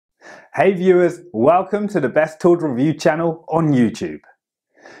Hey viewers, welcome to the Best Tools Review channel on YouTube.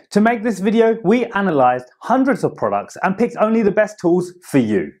 To make this video, we analysed hundreds of products and picked only the best tools for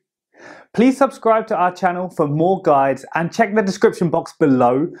you. Please subscribe to our channel for more guides and check the description box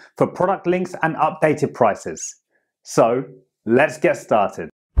below for product links and updated prices. So, let's get started.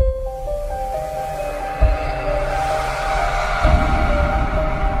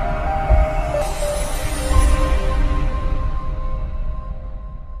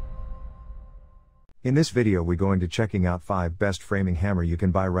 In this video we're going to checking out 5 best framing hammer you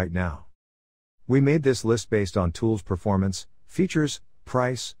can buy right now. We made this list based on tools performance, features,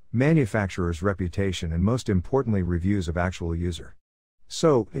 price, manufacturer's reputation and most importantly reviews of actual user.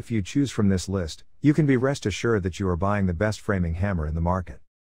 So, if you choose from this list, you can be rest assured that you are buying the best framing hammer in the market.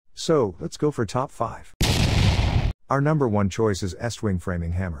 So, let's go for top 5. Our number 1 choice is Estwing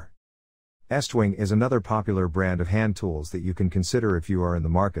framing hammer. Estwing is another popular brand of hand tools that you can consider if you are in the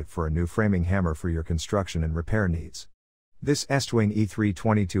market for a new framing hammer for your construction and repair needs. This Estwing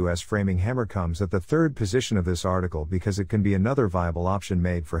E322S framing hammer comes at the 3rd position of this article because it can be another viable option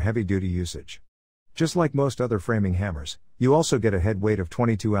made for heavy-duty usage. Just like most other framing hammers, you also get a head weight of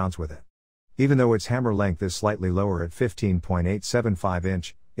 22 ounce with it. Even though its hammer length is slightly lower at 15.875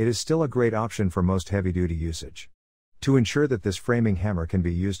 inch, it is still a great option for most heavy-duty usage. To ensure that this framing hammer can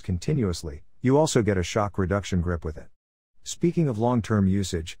be used continuously, you also get a shock reduction grip with it. Speaking of long-term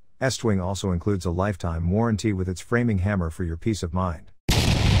usage, Estwing also includes a lifetime warranty with its framing hammer for your peace of mind.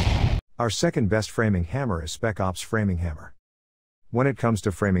 Our second best framing hammer is Spec Ops framing hammer. When it comes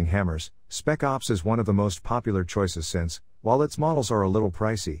to framing hammers, Spec Ops is one of the most popular choices since, while its models are a little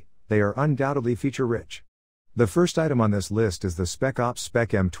pricey, they are undoubtedly feature-rich. The first item on this list is the Spec Ops Spec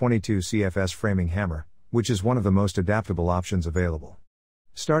M22 CFS framing hammer, which is one of the most adaptable options available.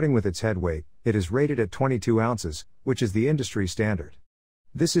 Starting with its head weight, it is rated at 22 ounces, which is the industry standard.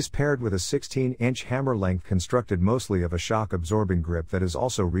 This is paired with a 16-inch hammer length constructed mostly of a shock-absorbing grip that is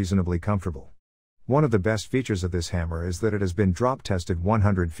also reasonably comfortable. One of the best features of this hammer is that it has been drop-tested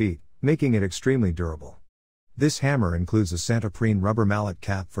 100 feet, making it extremely durable. This hammer includes a Santoprene rubber mallet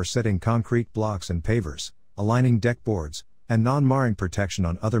cap for setting concrete blocks and pavers, aligning deck boards, and non-marring protection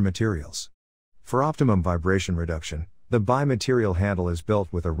on other materials. For optimum vibration reduction, the bi-material handle is built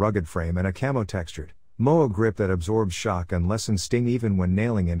with a rugged frame and a camo-textured MOA grip that absorbs shock and lessens sting even when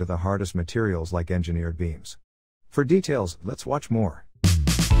nailing into the hardest materials like engineered beams. For details, let's watch more.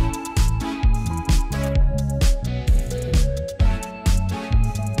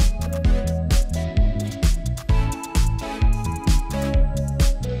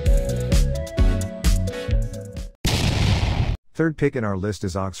 Third pick in our list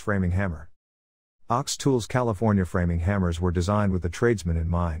is Ox framing hammer. Ox Tools California framing hammers were designed with the tradesman in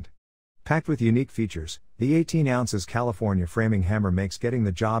mind. Packed with unique features, the 18 ounces California framing hammer makes getting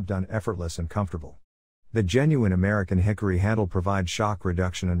the job done effortless and comfortable. The genuine American hickory handle provides shock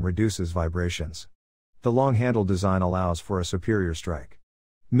reduction and reduces vibrations. The long handle design allows for a superior strike.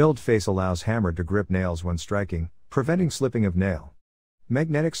 Milled face allows hammer to grip nails when striking, preventing slipping of nail.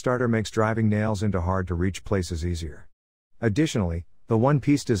 Magnetic starter makes driving nails into hard to reach places easier. Additionally, the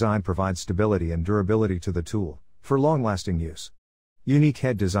one-piece design provides stability and durability to the tool, for long-lasting use. Unique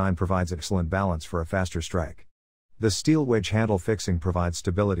head design provides excellent balance for a faster strike. The steel wedge handle fixing provides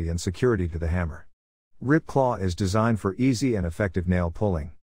stability and security to the hammer. Rip claw is designed for easy and effective nail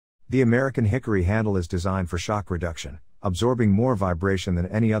pulling. The American hickory handle is designed for shock reduction, absorbing more vibration than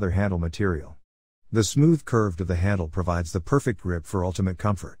any other handle material. The smooth curve of the handle provides the perfect grip for ultimate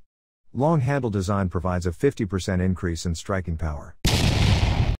comfort. Long handle design provides a 50% increase in striking power.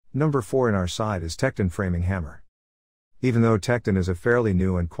 Number 4 in our side is Tekton framing hammer. Even though Tekton is a fairly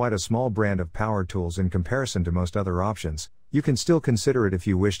new and quite a small brand of power tools in comparison to most other options, you can still consider it if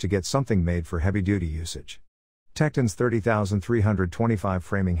you wish to get something made for heavy-duty usage. Tekton's 30,325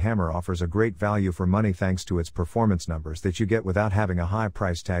 framing hammer offers a great value for money thanks to its performance numbers that you get without having a high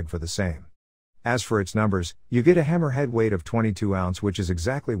price tag for the same. As for its numbers, you get a hammer head weight of 22 ounce, which is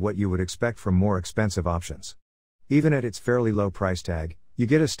exactly what you would expect from more expensive options. Even at its fairly low price tag, you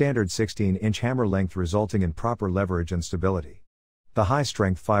get a standard 16-inch hammer length resulting in proper leverage and stability. The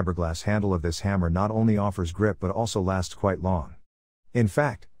high-strength fiberglass handle of this hammer not only offers grip but also lasts quite long. In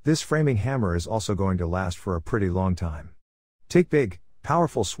fact, this framing hammer is also going to last for a pretty long time. Take big,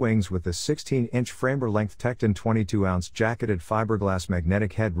 powerful swings with this 16-inch framer-length Tekton 22-ounce jacketed fiberglass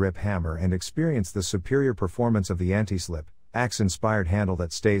magnetic head rip hammer and experience the superior performance of the anti-slip, axe-inspired handle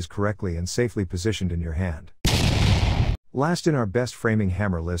that stays correctly and safely positioned in your hand. Last in our best framing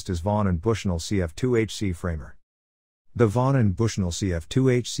hammer list is Vaughan & Bushnell CF2HC framer. The Vaughan & Bushnell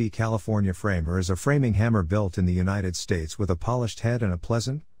CF2HC California framer is a framing hammer built in the United States with a polished head and a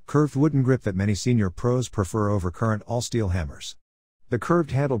pleasant, curved wooden grip that many senior pros prefer over current all-steel hammers. The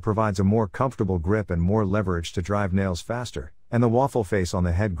curved handle provides a more comfortable grip and more leverage to drive nails faster, and the waffle face on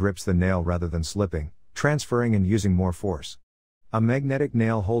the head grips the nail rather than slipping, transferring and using more force. A magnetic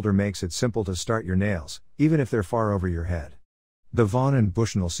nail holder makes it simple to start your nails, even if they're far over your head. The Vaughan &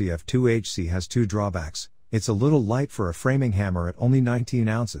 Bushnell CF2HC has two drawbacks. It's a little light for a framing hammer at only 19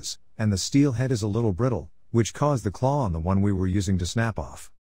 ounces, and the steel head is a little brittle, which caused the claw on the one we were using to snap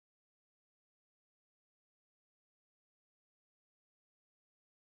off.